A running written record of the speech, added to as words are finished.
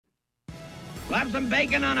Slap some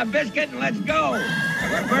bacon on a biscuit and let's go.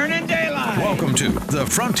 We're burning daylight. Welcome to the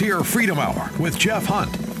Frontier Freedom Hour with Jeff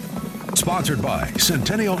Hunt. Sponsored by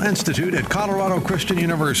Centennial Institute at Colorado Christian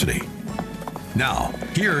University. Now,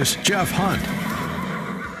 here's Jeff Hunt.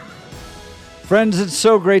 Friends, it's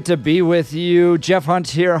so great to be with you. Jeff Hunt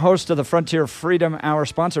here, host of the Frontier Freedom Hour,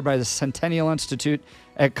 sponsored by the Centennial Institute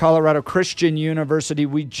at Colorado Christian University.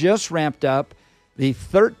 We just wrapped up the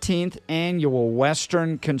 13th annual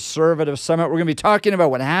Western Conservative Summit. We're going to be talking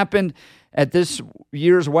about what happened at this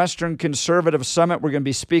year's Western Conservative Summit. We're going to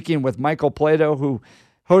be speaking with Michael Plato, who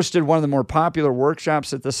hosted one of the more popular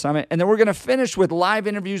workshops at the summit. And then we're going to finish with live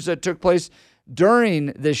interviews that took place during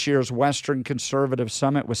this year's Western Conservative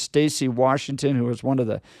Summit with Stacy Washington, who was one of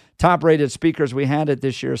the top-rated speakers we had at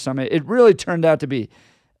this year's summit. It really turned out to be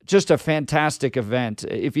just a fantastic event.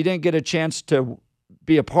 If you didn't get a chance to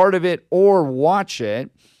be a part of it or watch it,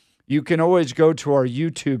 you can always go to our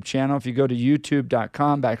YouTube channel. If you go to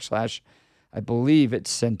youtube.com/ I believe it's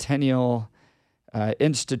Centennial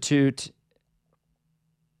Institute.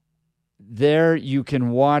 There you can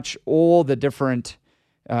watch all the different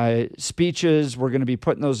speeches. We're going to be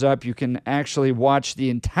putting those up. You can actually watch the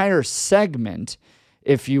entire segment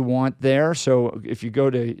if you want there. So if you go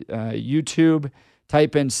to YouTube,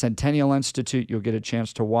 type in Centennial Institute, you'll get a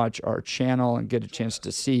chance to watch our channel and get a chance to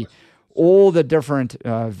see all the different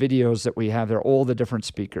videos that we have there, all the different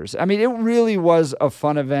speakers. I mean, it really was a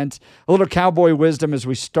fun event. A little cowboy wisdom as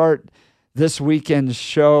we start this weekend's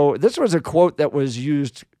show. This was a quote that was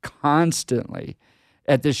used constantly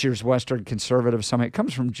at this year's Western Conservative Summit. It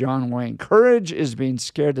comes from John Wayne. Courage is being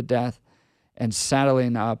scared to death and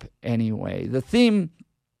saddling up anyway. The theme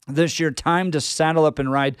this year, time to saddle up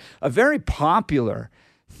and ride, a very popular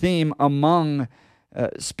theme among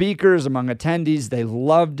speakers, among attendees. They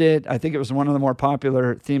loved it. I think it was one of the more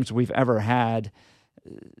popular themes we've ever had.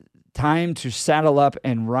 Time to saddle up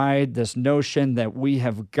and ride, this notion that we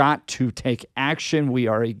have got to take action. We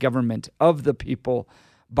are a government of the people,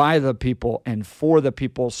 by the people, and for the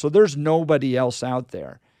people. So there's nobody else out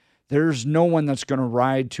there. There's no one that's going to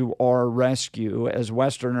ride to our rescue. As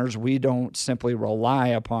Westerners, we don't simply rely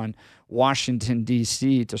upon Washington,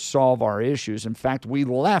 D.C. to solve our issues. In fact, we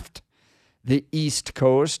left the East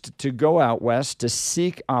Coast to go out west to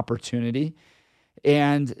seek opportunity.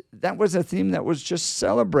 And that was a theme that was just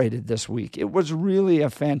celebrated this week. It was really a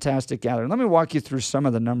fantastic gathering. Let me walk you through some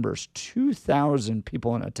of the numbers. 2,000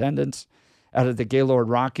 people in attendance out of the Gaylord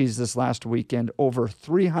Rockies this last weekend. Over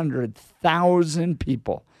 300,000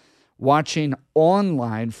 people watching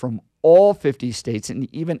online from all 50 states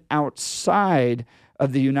and even outside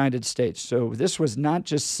of the United States. So this was not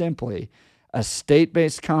just simply a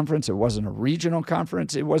state-based conference. It wasn't a regional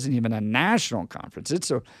conference. It wasn't even a national conference.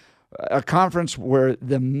 It's a conference where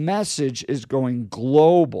the message is going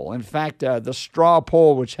global. In fact, the straw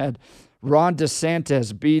poll, which had Ron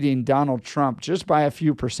DeSantis beating Donald Trump just by a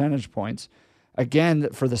few percentage points, again,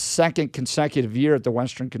 for the second consecutive year at the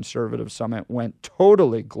Western Conservative Summit, went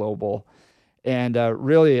totally global, and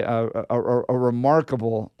really a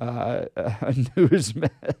remarkable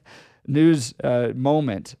news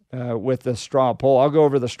moment with the straw poll. I'll go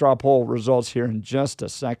over the straw poll results here in just a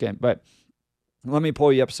second, but let me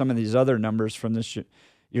pull you up some of these other numbers from this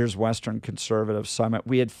year's Western Conservative Summit.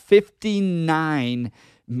 We had 59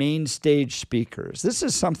 main stage speakers. This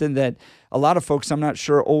is something that a lot of folks, I'm not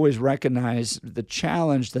sure, always recognize the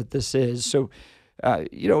challenge that this is. So, a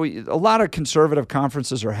lot of conservative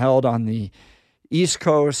conferences are held on the East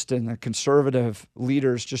Coast, and the conservative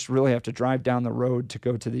leaders just really have to drive down the road to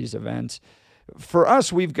go to these events. For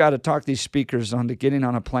us, we've got to talk these speakers onto getting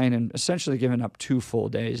on a plane and essentially giving up 2 full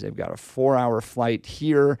days. They've got a 4-hour flight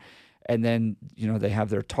here, and then, they have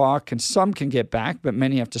their talk, and some can get back, but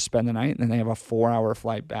many have to spend the night, and then they have a 4-hour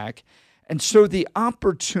flight back. And so the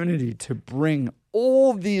opportunity to bring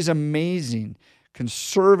all these amazing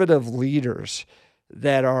conservative leaders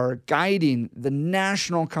that are guiding the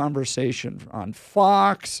national conversation on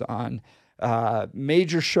Fox, on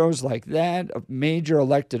major shows like that, of major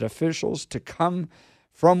elected officials to come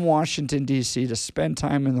from Washington, D.C. to spend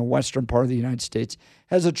time in the western part of the United States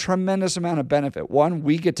has a tremendous amount of benefit. One,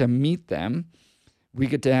 we get to meet them. We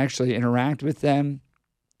get to actually interact with them.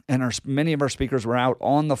 And many of our speakers were out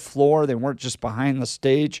on the floor. They weren't just behind the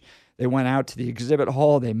stage. They went out to the exhibit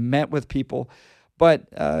hall. They met with people. But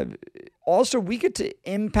also, we get to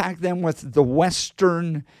impact them with the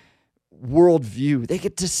Western worldview. They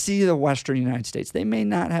get to see the Western United States. They may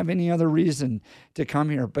not have any other reason to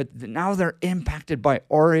come here, but now they're impacted by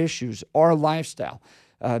our issues, our lifestyle,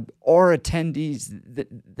 our attendees.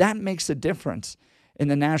 That makes a difference in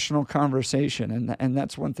the national conversation, and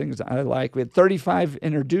that's one thing that I like. We had 35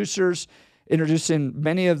 introducers introducing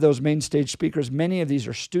many of those main stage speakers. Many of these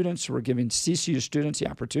are students. We're giving CCU students the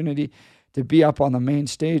opportunity to be up on the main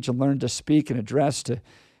stage and learn to speak and address to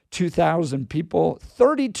 2,000 people,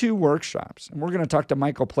 32 workshops. And we're going to talk to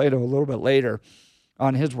Michael Plato a little bit later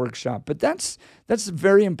on his workshop. But that's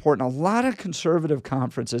very important. A lot of conservative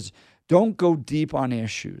conferences don't go deep on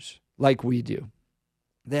issues like we do.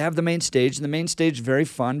 They have the main stage, and the main stage is very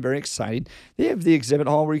fun, very exciting. They have the exhibit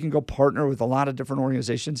hall where you can go partner with a lot of different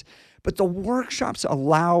organizations. But the workshops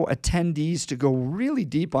allow attendees to go really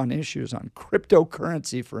deep on issues, on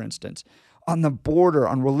cryptocurrency, for instance, on the border,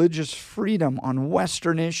 on religious freedom, on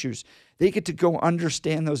Western issues. They get to go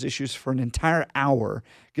understand those issues for an entire hour,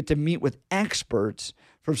 get to meet with experts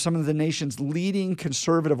from some of the nation's leading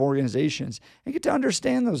conservative organizations, and get to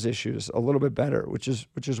understand those issues a little bit better, which is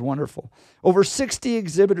wonderful. Over 60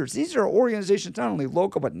 exhibitors. These are organizations, not only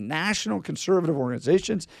local, but national conservative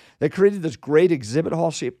organizations that created this great exhibit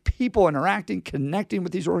hall. So you have people interacting, connecting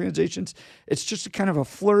with these organizations. It's just a kind of a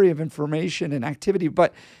flurry of information and activity,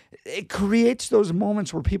 but it creates those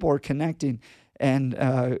moments where people are connecting and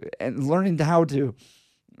learning how to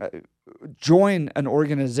join an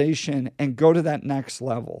organization and go to that next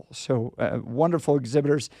level. So wonderful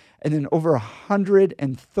exhibitors. And then over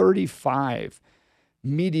 135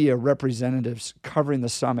 media representatives covering the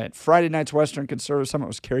summit. Friday night's Western Conservative Summit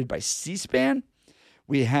was carried by C-SPAN.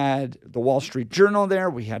 We had the Wall Street Journal there.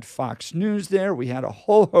 We had Fox News there. We had a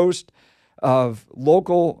whole host of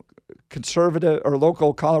local conservative or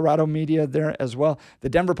local Colorado media there as well. The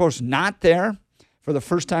Denver Post not there. For the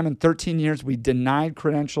first time in 13 years, we denied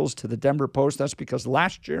credentials to the Denver Post. That's because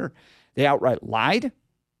last year they outright lied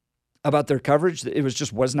about their coverage.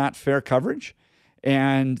 It was not fair coverage.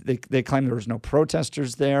 And they claimed there was no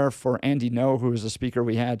protesters there. For Andy No, who was a speaker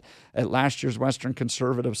we had at last year's Western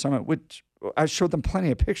Conservative Summit, which I showed them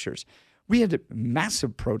plenty of pictures. We had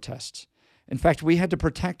massive protests. In fact, we had to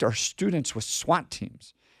protect our students with SWAT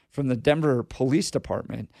teams from the Denver Police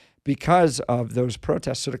Department because of those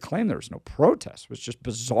protests. So to claim there was no protest was just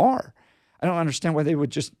bizarre. I don't understand why they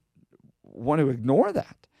would just want to ignore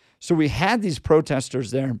that. So we had these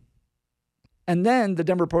protesters there. And then the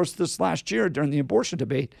Denver Post this last year during the abortion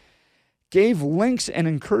debate gave links and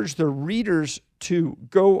encouraged their readers to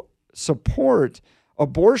go support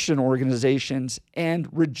abortion organizations and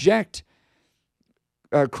reject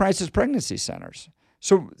crisis pregnancy centers.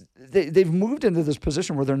 So they've moved into this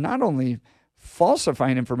position where they're not only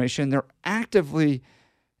falsifying information, they're actively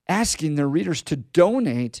asking their readers to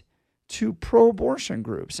donate to pro-abortion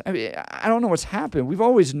groups. I mean, I don't know what's happened. We've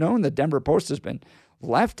always known that Denver Post has been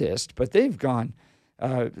leftist, but they've gone,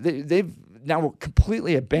 they've now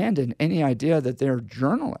completely abandoned any idea that they're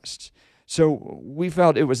journalists. So we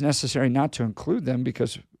felt it was necessary not to include them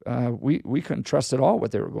because we couldn't trust at all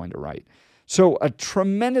what they were going to write. So a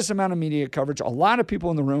tremendous amount of media coverage, a lot of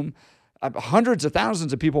people in the room, hundreds of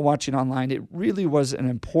thousands of people watching online. It really was an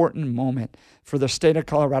important moment for the state of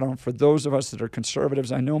Colorado and for those of us that are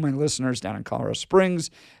conservatives. I know my listeners down in Colorado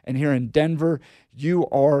Springs and here in Denver, you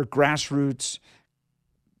are grassroots,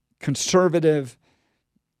 conservative,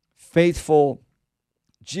 faithful,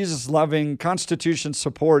 Jesus-loving,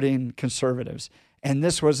 Constitution-supporting conservatives. And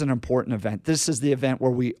this was an important event. This is the event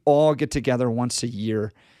where we all get together once a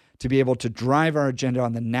year to be able to drive our agenda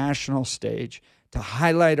on the national stage, to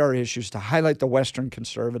highlight our issues, to highlight the Western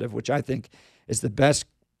conservative, which I think is the best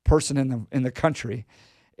person in the country.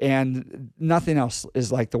 And nothing else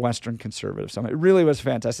is like the Western Conservative Summit. It really was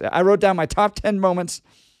fantastic. I wrote down my top 10 moments.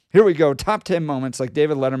 Here we go, top 10 moments like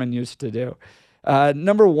David Letterman used to do.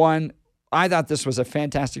 Number one, I thought this was a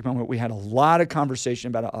fantastic moment. We had a lot of conversation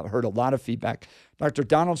about it. I heard a lot of feedback. Dr.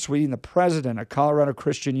 Donald Sweeting, the president of Colorado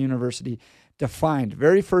Christian University, defined,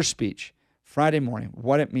 very first speech, Friday morning,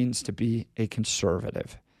 what it means to be a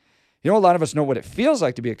conservative. You know, a lot of us know what it feels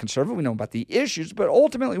like to be a conservative. We know about the issues, but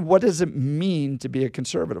ultimately, what does it mean to be a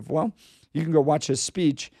conservative? Well, you can go watch his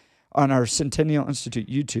speech on our Centennial Institute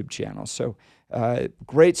YouTube channel. So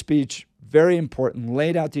great speech, very important,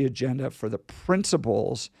 laid out the agenda for the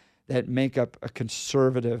principles that make up a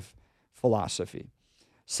conservative philosophy.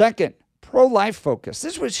 Second, pro-life focus.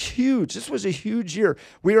 This was huge. This was a huge year.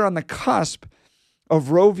 We are on the cusp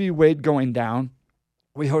of Roe v. Wade going down.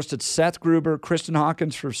 We hosted Seth Gruber, Kristen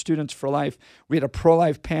Hawkins for Students for Life. We had a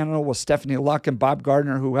pro-life panel with Stephanie Luck and Bob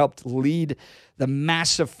Gardner, who helped lead the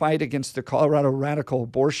massive fight against the Colorado radical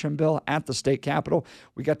abortion bill at the state capitol.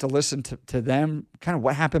 We got to listen to them, kind of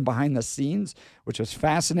what happened behind the scenes, which was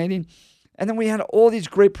fascinating. And then we had all these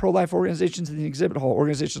great pro-life organizations in the exhibit hall,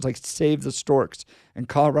 organizations like Save the Storks and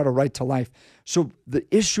Colorado Right to Life. So the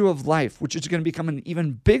issue of life, which is going to become an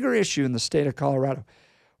even bigger issue in the state of Colorado,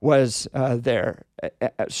 was there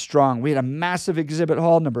strong. We had a massive exhibit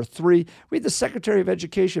hall. Number 3, we had the Secretary of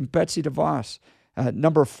Education, Betsy DeVos.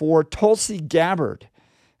 Number 4, Tulsi Gabbard,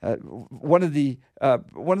 one of the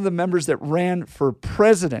members that ran for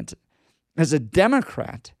president as a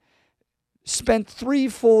Democrat, spent 3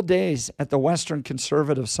 full days at the Western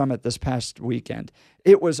Conservative Summit this past weekend.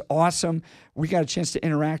 It was awesome. We got a chance to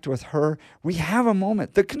interact with her. We have a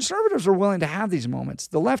moment. The conservatives are willing to have these moments.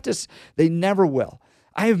 The leftists, they never will.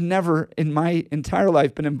 I have never in my entire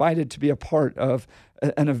life been invited to be a part of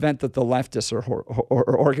an event that the leftists are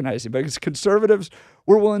organizing. But as conservatives,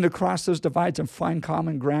 we're willing to cross those divides and find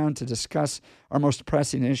common ground to discuss our most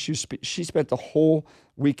pressing issues. She spent the whole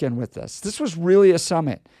weekend with us. This was really a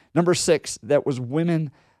summit. Number 6, that was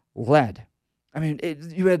women-led. I mean,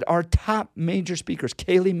 you had our top major speakers,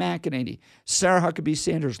 Kayleigh McEnany, Sarah Huckabee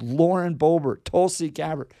Sanders, Lauren Boebert, Tulsi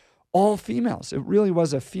Gabbard, all females. It really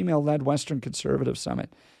was a female-led Western Conservative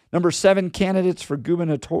Summit. Number 7, candidates for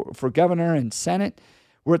governor and Senate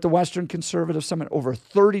were at the Western Conservative Summit. Over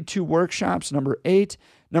 32 workshops. Number 8.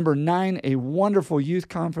 Number 9, a wonderful youth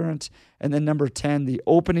conference. And then number 10, the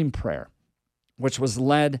opening prayer, which was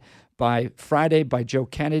led by Friday by Joe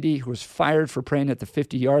Kennedy, who was fired for praying at the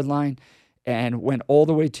 50-yard line and went all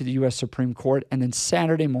the way to the U.S. Supreme Court. And then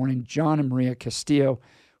Saturday morning, John and Maria Castillo,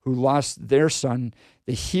 who lost their son,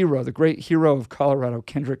 the hero, the great hero of Colorado,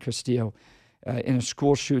 Kendrick Castillo, in a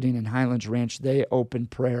school shooting in Highlands Ranch. They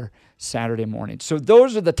opened prayer Saturday morning. So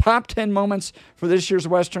those are the top 10 moments for this year's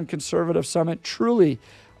Western Conservative Summit. Truly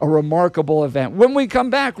a remarkable event. When we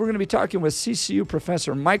come back, we're going to be talking with CCU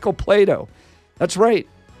professor Michael Plato. That's right.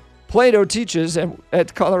 Plato teaches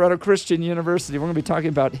at Colorado Christian University. We're going to be talking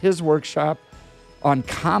about his workshop on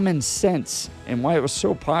common sense and why it was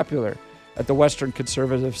so popular at the Western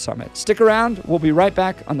Conservative Summit. Stick around. We'll be right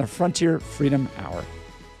back on the Frontier Freedom Hour.